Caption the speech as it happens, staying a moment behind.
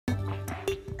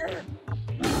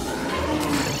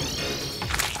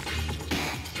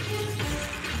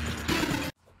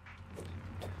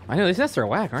I know, these nests are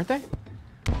whack, aren't they?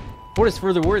 What is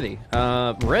further worthy?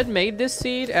 Red made this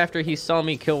seed after he saw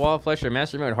me kill Wildflesh or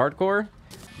Master Mode Hardcore.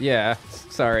 Yeah,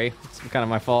 sorry. It's kind of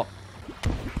my fault.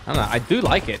 I don't know. I do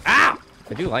like it. Ah!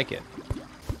 I do like it.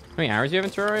 How many hours do you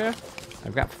have in Terraria?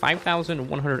 I've got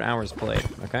 5,100 hours played,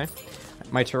 okay?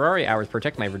 My Terraria hours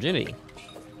protect my virginity.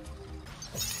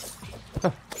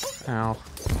 Oh. Ow.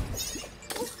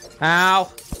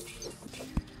 Ow!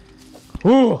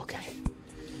 Ooh, okay.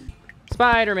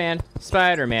 Spider-Man.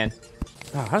 Spider-Man.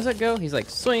 Oh, how does that go? He's like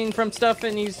swinging from stuff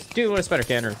and he's doing what a spider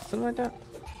can or something like that.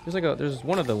 There's like there's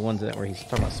one of the ones that where he's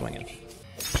talking about swinging.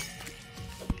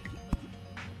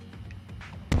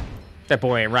 That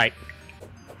boy ain't right.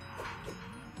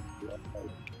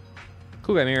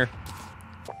 Cool guy mirror.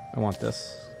 I want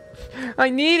this. I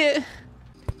need it.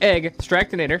 Egg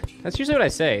Stractinator. That's usually what I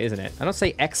say, isn't it? I don't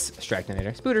say X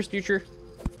Stractinator. Spooter's future.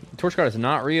 The torch card is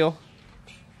not real.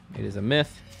 It is a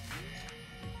myth.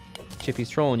 Chippy's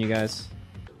trolling you guys.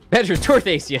 Badger's Torth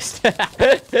Atheist. Look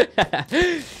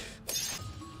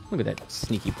at that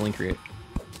sneaky blink rate.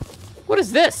 What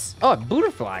is this? Oh, a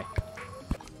butterfly.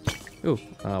 Ooh,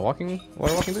 water walking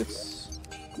boots.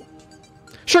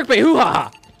 Shark bait,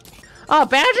 hoo-ha! Oh,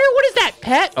 Badger, what is that,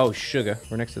 pet? Oh, sugar.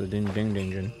 We're next to the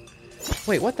ding.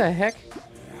 Wait, what the heck?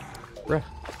 Bruh.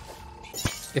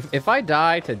 If I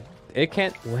die to... It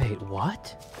can't... Wait,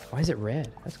 what? Why is it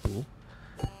red? That's cool.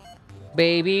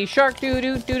 Baby shark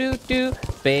doo-doo-doo-doo-doo.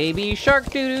 Baby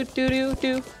shark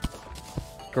doo-doo-doo-doo-doo.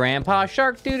 Grandpa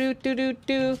shark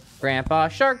doo-doo-doo-doo-doo. Grandpa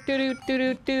shark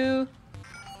doo-doo-doo-doo-doo.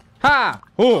 Ha!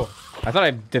 Oh! I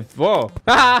thought whoa!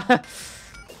 Ha!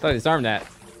 Thought I disarmed that.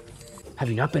 Have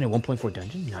you not been in 1.4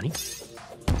 dungeon? Nani?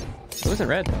 It wasn't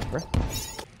red though, bro.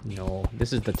 No,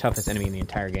 this is the toughest enemy in the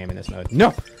entire game in this mode.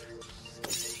 No!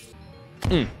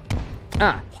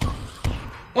 Ah!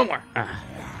 One more! Ah.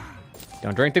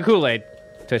 Don't drink the Kool-Aid,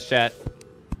 Twitch chat.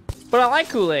 But I like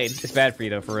Kool-Aid. It's bad for you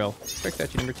though, for real. Quick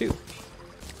statue number 2.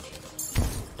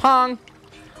 Pong!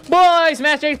 Boys,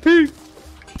 Smash HP!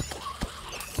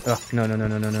 Oh, no. I'm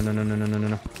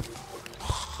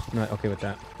not okay with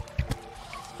that.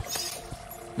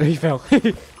 He fell.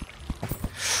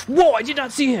 Whoa, I did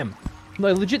not see him!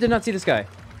 I legit did not see this guy.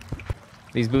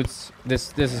 These boots,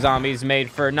 this zombie's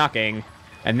made for knocking.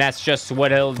 And that's just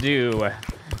what he'll do.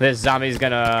 This zombie's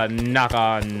gonna knock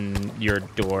on your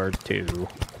door too.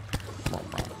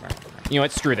 You know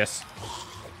what? Screw this.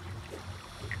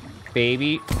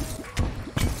 Baby.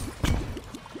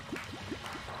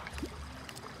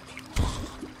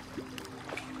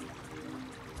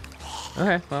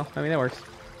 Okay, well, I mean, that works.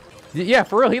 Yeah,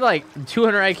 for real, he like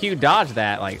 200 IQ dodged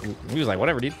that. Like, he was like,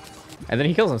 whatever, dude. And then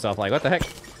he kills himself. Like, what the heck?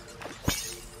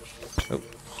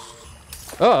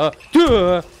 Oh.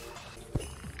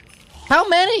 How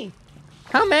many?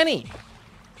 How many?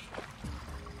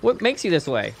 What makes you this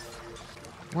way?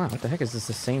 Wow, what the heck is this?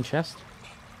 The same chest?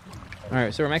 All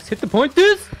right, so Max, hit the point,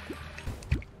 this.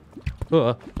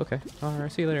 Okay. All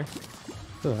right, see you later.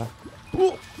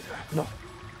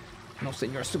 No,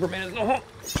 Senor Superman is no home.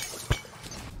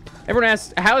 Everyone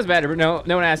asks, how is Badger? But no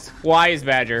one asks, why is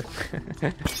Badger?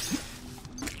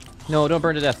 No, don't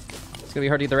burn to death. It's gonna be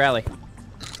hard to get the rally.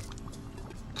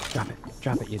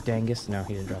 Drop it, you dangus. No,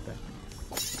 he didn't drop it.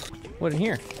 What in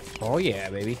here? Oh yeah,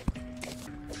 baby.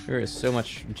 There is so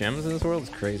much gems in this world,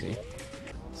 it's crazy.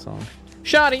 Song.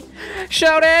 Shawty!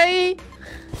 Shawty!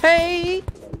 Hey!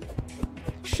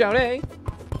 Shawty!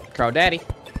 Crawdaddy.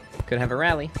 Could have a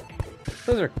rally.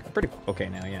 Those are pretty okay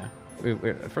now, yeah.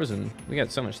 We're frozen. We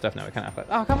got so much stuff now, we kind of have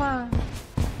to... Oh, come on!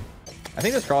 I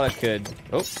think this crawdad could...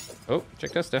 Oh,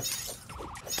 check this stuff.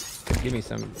 Could give me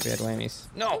some bad whammies.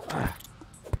 No!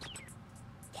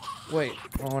 Wait,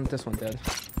 I want this one dead.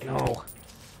 No.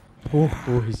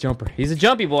 Oh, he's jumper. He's a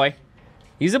jumpy boy.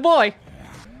 He's a boy.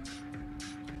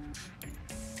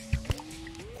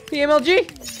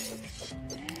 PMLG.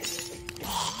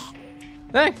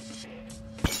 Hey.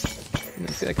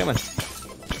 Didn't see that coming.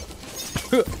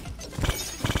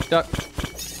 Duck.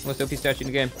 Most OP statue in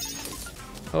the game.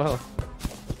 Oh, hello.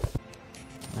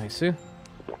 Nice. Could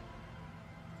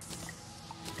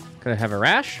I have a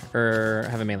rash or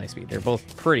have a melee speed? They're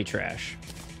both pretty trash.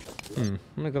 I'm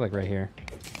gonna go like right here.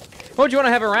 What would you want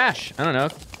to have a rash? I don't know.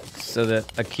 So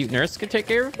that a cute nurse could take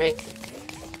care of me?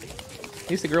 At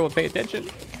least the girl would pay attention.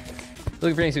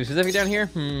 Looking for anything specific down here?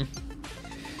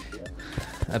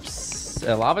 A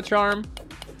lava charm.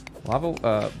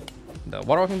 The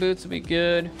water walking boots would be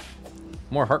good.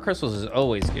 More heart crystals is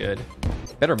always good.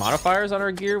 Better modifiers on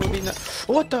our gear would be nice.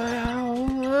 What the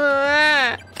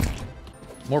hell?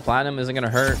 More platinum isn't gonna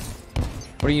hurt.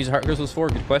 What do you use heart crystals for?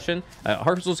 Good question. Heart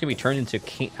crystals can be turned into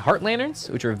heart lanterns,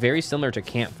 which are very similar to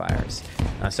campfires.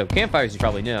 So campfires, you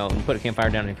probably know, when you put a campfire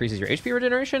down, it increases your HP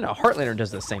regeneration. A heart lantern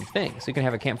does the same thing. So you can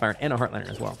have a campfire and a heart lantern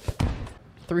as well.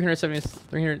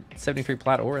 373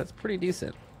 plat ore, that's pretty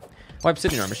decent. Why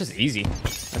obsidian armor? It's just easy.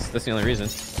 That's the only reason.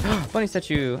 Bunny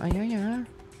statue. Yeah.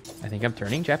 I think I'm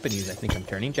turning Japanese. I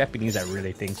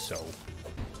really think so.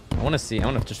 I want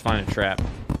to just find a trap.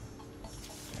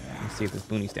 Let's see if this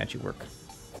Boony statue works.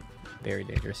 Very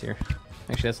dangerous here.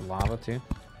 Actually, that's lava too.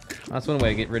 That's one way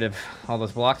to get rid of all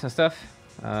those blocks and stuff.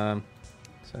 So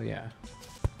yeah.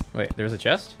 Wait, there's a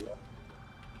chest?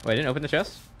 Wait, I didn't open the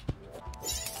chest?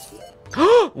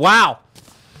 Wow!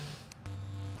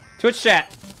 Twitch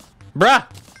chat. Bruh!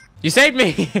 You saved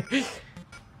me!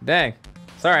 Dang.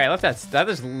 Sorry, I left that. I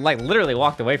just like literally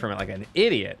walked away from it like an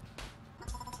idiot.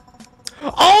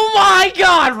 Oh my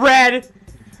god, Red!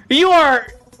 You are...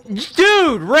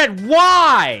 Dude, Red,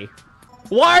 why?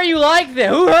 Why are you like that?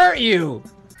 Who hurt you?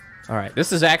 All right,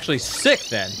 this is actually sick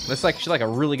then. This is like a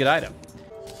really good item.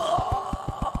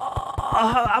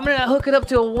 I'm gonna hook it up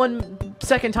to a 1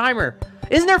 second timer.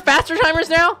 Isn't there faster timers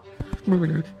now?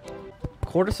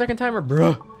 Quarter second timer,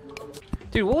 bruh.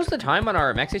 Dude, what was the time on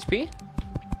our max HP?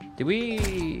 Did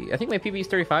we, I think my PB is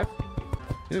 35.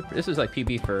 This is like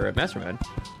PB for master mode.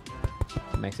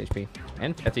 Max HP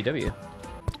and FTW.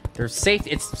 There's safe,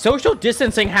 it's social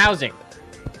distancing housing.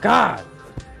 God.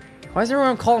 Why is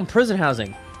everyone calling prison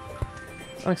housing?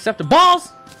 It's unacceptable.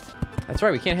 Balls! That's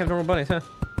right, we can't have normal bunnies, huh?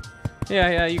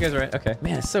 Yeah, you guys are right. Okay.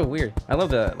 Man, it's so weird. I love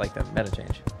the meta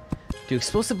change. Do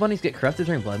explosive bunnies get corrupted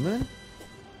during Blood Moon?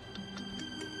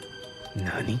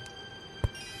 Nani?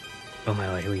 Oh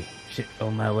my way,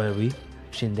 oh my way,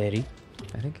 Shinderi,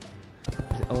 I think.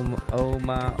 Oh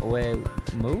my way,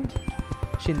 moo?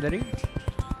 Shinderi?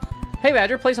 Hey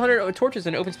Badger, place 100 torches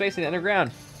in open space in the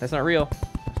underground. That's not real.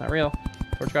 That's not real.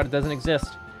 Torch God doesn't exist.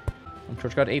 I'm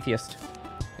Torch God atheist.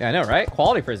 Yeah, I know, right?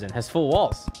 Quality prison has full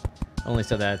walls. Only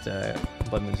so that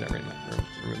Blood Moons don't ruin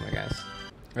my guys.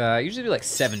 Usually do like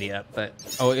 70 up, but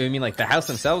oh, you mean like the house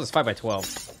themselves is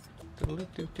 5x12.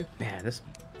 Man, this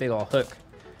big ol' hook.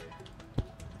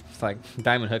 It's like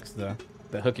diamond hooks, the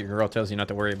hook your girl tells you not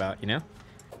to worry about, you know?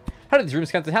 How do these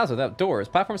rooms count as a house without doors?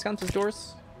 Platforms count as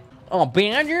doors? Oh,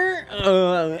 Badger?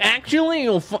 Actually,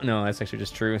 you'll no, that's actually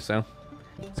just true, so.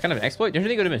 It's kind of an exploit. Don't you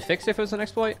think it would have been fixed if it was an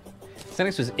exploit?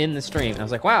 Xenix was in the stream, and I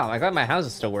was like, wow, I glad my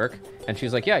houses still work. And she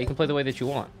was like, yeah, you can play the way that you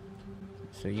want.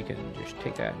 So you can just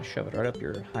take that and shove it right up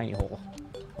your hiney hole,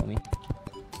 homie.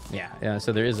 Yeah,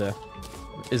 so there is a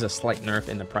slight nerf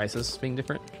in the prices being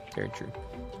different. Very true.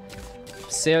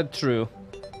 Sehr true,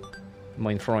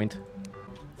 mein Freund.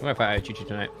 I might play Chi-Chi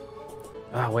tonight.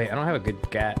 Oh, wait, I don't have a good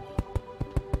gat.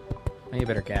 I need a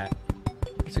better gat.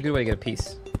 It's a good way to get a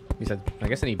piece. He said, I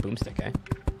guess I need boomstick, eh?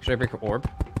 Should I break an orb?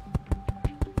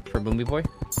 For a Boomby Boy?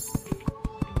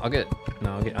 I'll get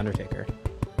Undertaker.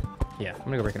 Yeah, I'm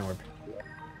gonna go break an orb.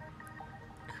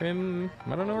 Crim,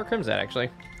 I don't know where Crim's at, actually.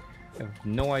 I have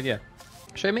no idea.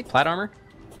 Should I make plat armor?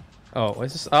 Oh, what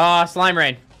is this? Ah, slime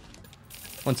rain.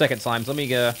 1 second, slimes. Let me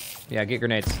yeah, get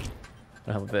grenades.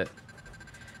 That'll help a bit.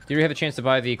 Did you have a chance to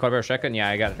buy the quad barrel shotgun? Yeah,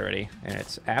 I got it already, and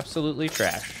it's absolutely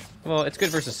trash. Well, it's good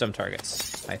versus some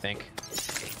targets, I think.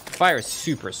 Fire is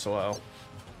super slow,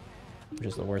 which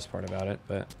is the worst part about it,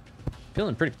 but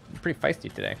feeling pretty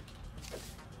feisty today.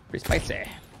 Pretty spicy.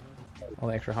 All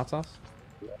the extra hot sauce.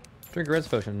 Drink a res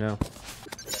potion. No.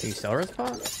 Do you sell res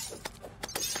pot?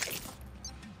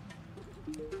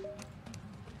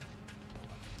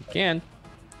 You can.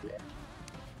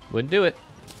 Wouldn't do it.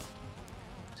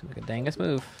 Seems like a dangus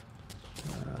move.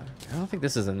 I don't think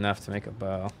this is enough to make a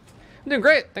bow. I'm doing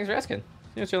great. Thanks for asking.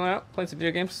 You know, chilling out, playing some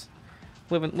video games,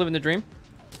 living the dream,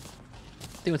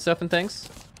 doing stuff and things.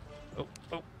 Oh,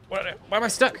 why am I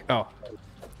stuck? Oh,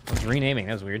 I was renaming.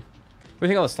 That was weird. Where do you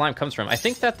think all the slime comes from? I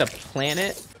think that the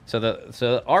planet.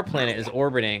 So our planet is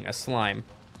orbiting a slime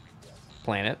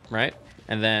planet, right?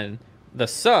 And then the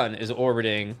sun is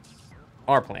orbiting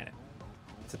our planet.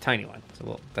 It's a tiny one.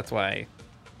 So that's why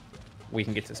we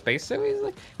can get to space so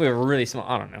easily. We have a really small.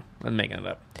 I don't know. I'm making it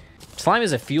up. Slime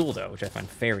is a fuel though, which I find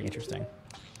very interesting.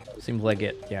 Seems like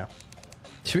it. Yeah.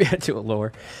 Should we add to it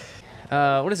lower?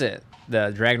 What is it?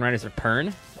 The Dragon Riders of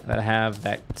Pern that have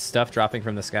that stuff dropping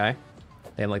from the sky.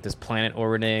 They have like this planet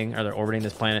orbiting, or they're orbiting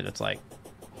this planet that's like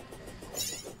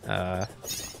a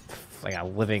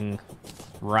living,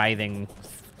 writhing,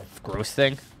 gross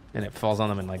thing, and it falls on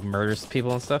them and like murders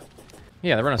people and stuff.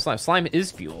 Yeah, they're running slime. Slime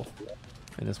is fuel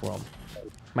in this world.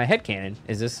 My headcanon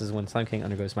is this is when Slime King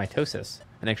undergoes mitosis,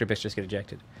 and extra bits just get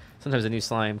ejected. Sometimes the new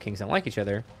Slime Kings don't like each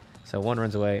other, So one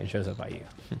runs away and shows up by you.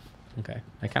 Okay.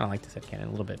 I kind of like this headcanon a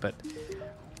little bit, but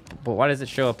why does it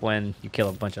show up when you kill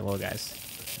a bunch of little guys?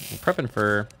 We're prepping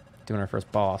for doing our first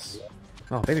boss.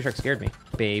 Oh, baby shark scared me.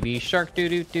 Baby shark doo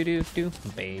doo doo doo doo.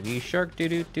 Baby shark doo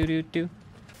doo doo doo doo.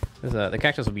 The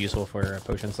cactus will be useful for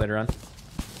potions later on.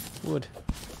 Wood.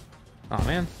 Oh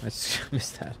man, I just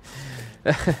missed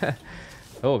that.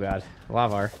 Oh god,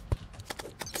 Lavar.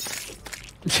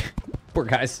 Poor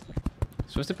guys.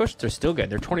 Twisted push, they're still good.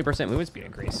 They're 20% movement speed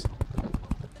increase.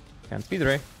 Can't speed the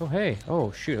ray. Oh hey.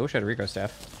 Oh shoot, I wish I had a Rico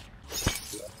staff.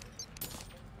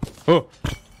 Oh!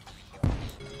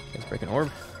 Let's break an orb.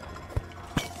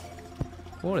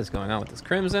 What is going on with this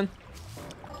crimson?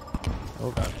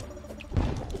 Oh god.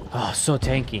 Oh, so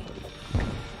tanky.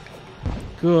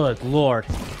 Good lord.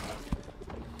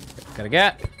 Gotta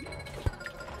get.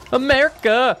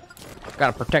 America!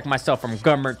 Gotta protect myself from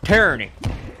government tyranny.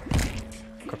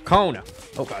 Kokona.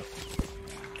 Oh god.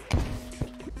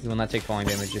 You will not take falling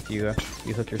damage if you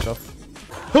hook yourself.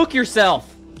 Hook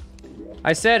yourself!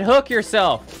 I said hook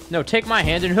yourself! No, take my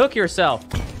hand and hook yourself!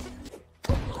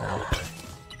 Oh.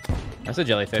 That's a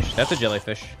jellyfish. That's a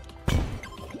jellyfish.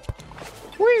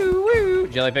 Woo woo!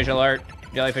 Jellyfish alert.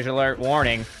 Jellyfish alert.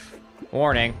 Warning.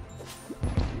 Warning.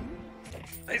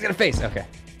 He's got a face. Okay.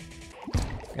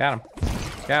 Got him.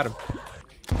 Got him.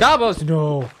 Gobos!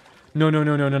 No. No, no,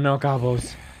 no, no, no, no,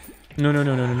 Gobos. No, no,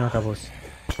 no, no, no, no, Gobos.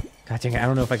 God dang it, I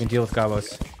don't know if I can deal with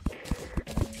Gobos.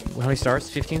 How many stars?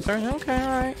 15 stars? Okay,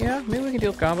 alright. Yeah, maybe we can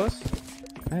deal with Gobos.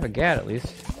 I have a Gad at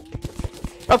least.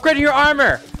 Upgrade your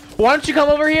armor! Why don't you come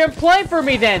over here and play for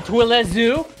me then,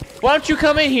 Twilazoo? Why don't you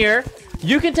come in here?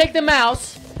 You can take the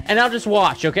mouse, and I'll just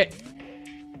watch, okay?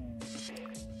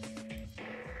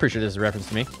 Pretty sure this is a reference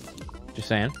to me. Just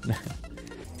saying.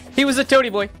 He was a toady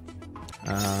boy.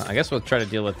 I guess we'll try to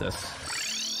deal with this.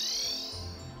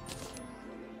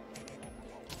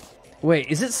 Wait,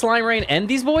 is it Slime Rain and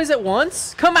these boys at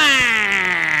once? Come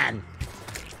on!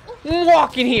 I'm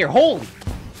walking here. Holy.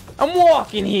 I'm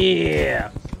walking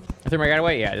here. I threw my guy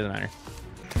away? Yeah, it doesn't matter.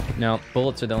 No,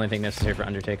 bullets are the only thing necessary for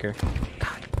Undertaker.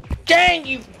 God dang,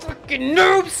 you freaking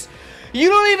noobs! You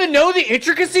don't even know the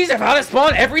intricacies of how to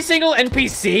spawn every single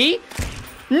NPC?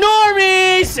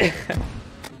 Normies!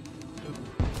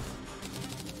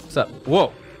 What's up?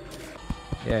 Whoa.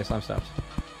 Yeah, slime stopped.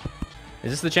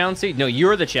 Is this the challenge seed? No,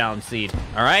 you're the challenge seed.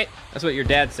 All right? That's what your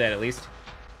dad said, at least.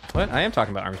 What? I am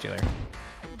talking about Armor Stealer.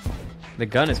 The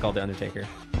gun is called the Undertaker.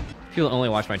 People only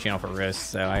watch my channel for wrists,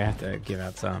 so I have to give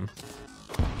out some.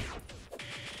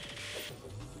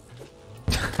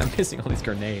 I'm missing all these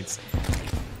grenades.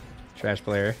 Trash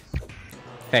player.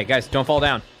 Hey, guys, don't fall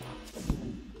down.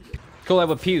 Collab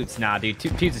with Pewds. Nah, dude.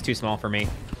 Pewds is too small for me.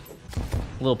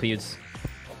 Little Pewds.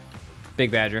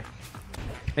 Big Badger.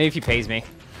 Maybe if he pays me,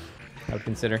 I would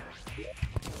consider.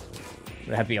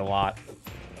 It'd have to be a lot.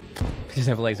 He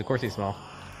doesn't have legs. Of course he's small.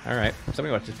 All right.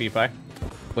 Somebody watches PewDiePie.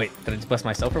 Wait, did I just bless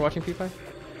myself for watching PewDiePie?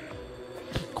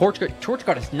 Torch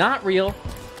God is not real.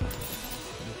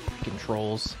 Fucking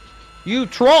trolls. You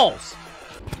trolls!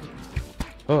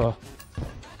 Oh.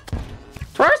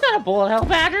 Terraria's not a bullet hell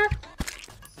badger.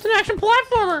 It's an action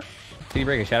platformer. Did you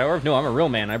break a shadow orb? No, I'm a real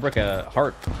man. I broke a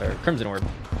heart or crimson orb.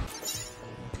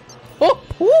 Oh,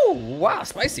 ooh, wow,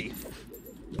 spicy.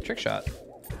 Trick shot.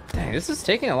 Dang, this is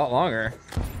taking a lot longer.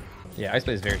 Yeah, Ice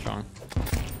Blade is very strong.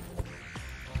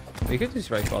 We could do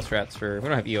Strike Ball strats for. We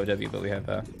don't have EOW, but we have.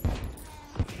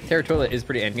 Terra Toilet is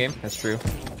pretty endgame. That's true.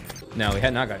 No, we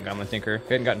had not gotten Goblin Tinker.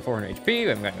 We hadn't gotten 400 HP. We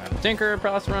haven't gotten Goblin Tinker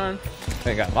last run. We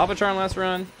hadn't gotten Lava Charm last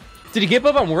run. Did you give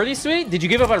up on Worthy Suite? Did you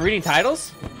give up on reading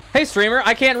titles? Hey, streamer,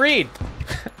 I can't read.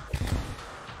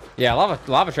 Yeah,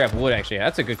 Lava Trap would actually.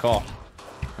 That's a good call.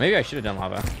 Maybe I should have done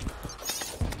Lava.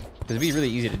 Because it'd be really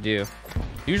easy to do.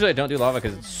 Usually I don't do Lava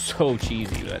because it's so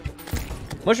cheesy, but...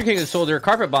 Mushroom King Soldier,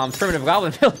 Carpet Bombs, Primitive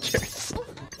Goblin Villagers.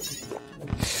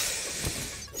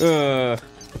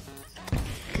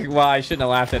 Wow, I shouldn't have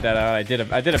laughed at that.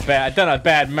 I've done a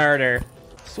bad murder.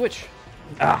 Switch.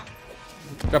 Ah.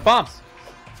 Drop bombs.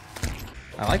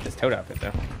 I like this Toad outfit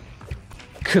though.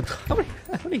 Good. How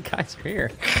many guys are here?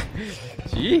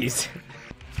 Jeez.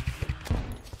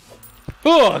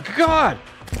 Oh God.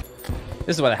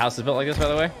 This is why the house is built like this, by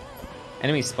the way.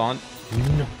 Enemies spawn.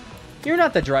 No. You're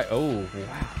not the dry. Oh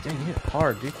wow. Dang, you hit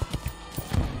hard, dude.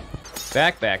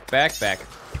 Back.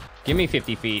 Give me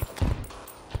 50 feet.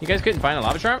 You guys couldn't find a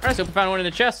lava charm? Alright, so we found one in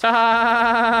the chest. Ha ha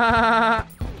ha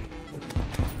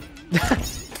ha.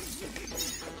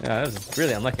 Yeah, that was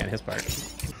really unlucky on his part.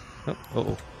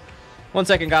 Oh. 1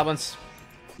 second, goblins.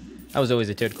 I was always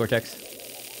a Toad Cortex.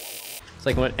 It's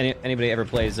like when anybody ever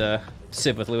plays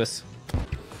Civ with Lewis.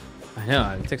 I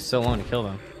know, it takes so long to kill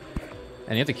them.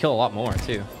 And you have to kill a lot more,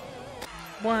 too.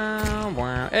 Wow,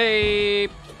 wow. Hey!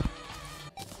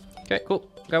 Okay, cool.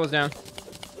 Guy was down.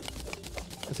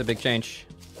 That's a big change.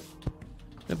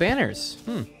 The banners.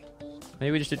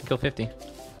 Maybe we just didn't kill 50.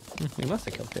 We must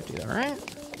have killed 50, though, right?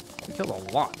 We killed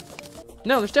a lot.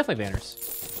 No, there's definitely banners.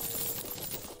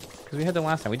 Because we had them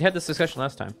last time. We had this discussion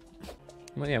last time.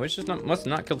 Well, yeah, we just must have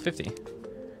not killed 50.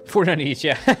 49 each,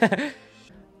 yeah.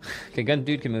 Okay, gun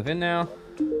dude can move in now.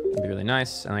 That'd be really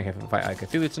nice. And I can fight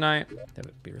Cthulhu tonight. That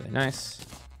would be really nice.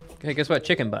 Okay, guess what?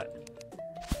 Chicken butt.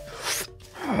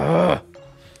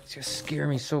 It's gonna scare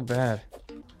me so bad.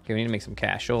 Okay, we need to make some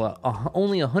cash.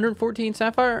 Only 114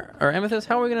 sapphire or amethyst.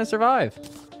 How are we gonna survive?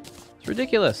 It's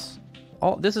ridiculous.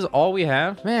 This is all we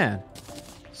have, man.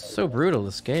 So brutal,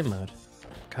 this game mode.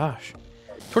 Gosh,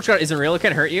 torch god isn't real. It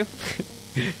can't hurt you.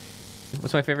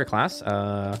 What's my favorite class?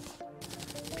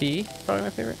 P, probably my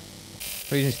favorite.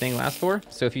 What are you using stained glass for?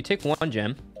 So if you take one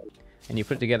gem and you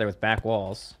put it together with back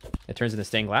walls, it turns into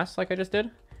stained glass, like I just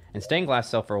did. And stained glass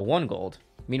sell for 1 gold.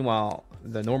 Meanwhile,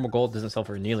 the normal gold doesn't sell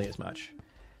for nearly as much.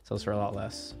 It sells for a lot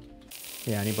less.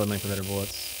 Yeah, I need blood money for better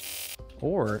bullets.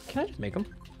 Or can I just make them?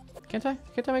 Can't I?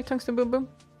 Can't I make tungsten boom boom?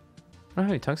 I don't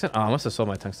have any tungsten. Oh, I must have sold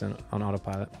my tungsten on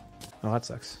autopilot. Oh, that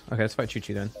sucks. Okay, let's fight Choo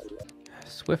Choo then.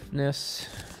 Swiftness,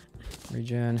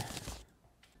 regen.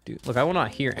 Dude, look, I will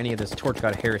not hear any of this torch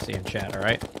god heresy in chat. All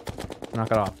right, knock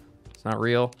it off. It's not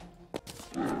real.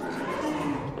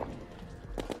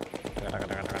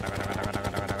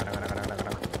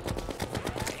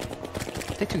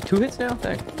 They took 2 hits now?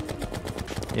 Dang.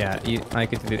 Yeah, I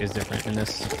could do it is different in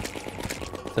this.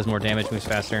 It does more damage, moves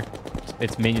faster.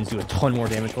 Its minions do a ton more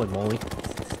damage, holy moly.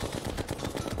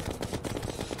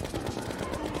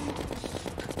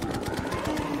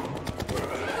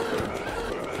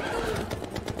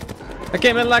 I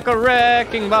came in like a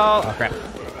wrecking ball. Oh crap.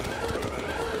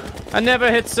 I never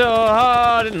hit so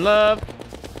hard in love.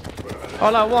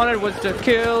 All I wanted was to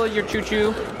kill your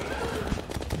choo-choo.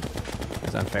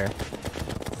 That's unfair.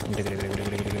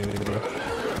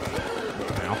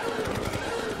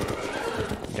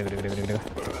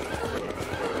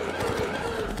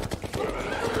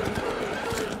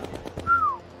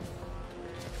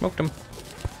 Smoked him.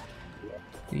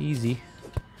 Easy.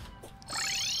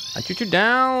 I shoot you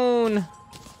down.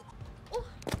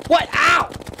 What? Ow!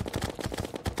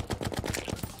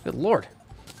 Good lord.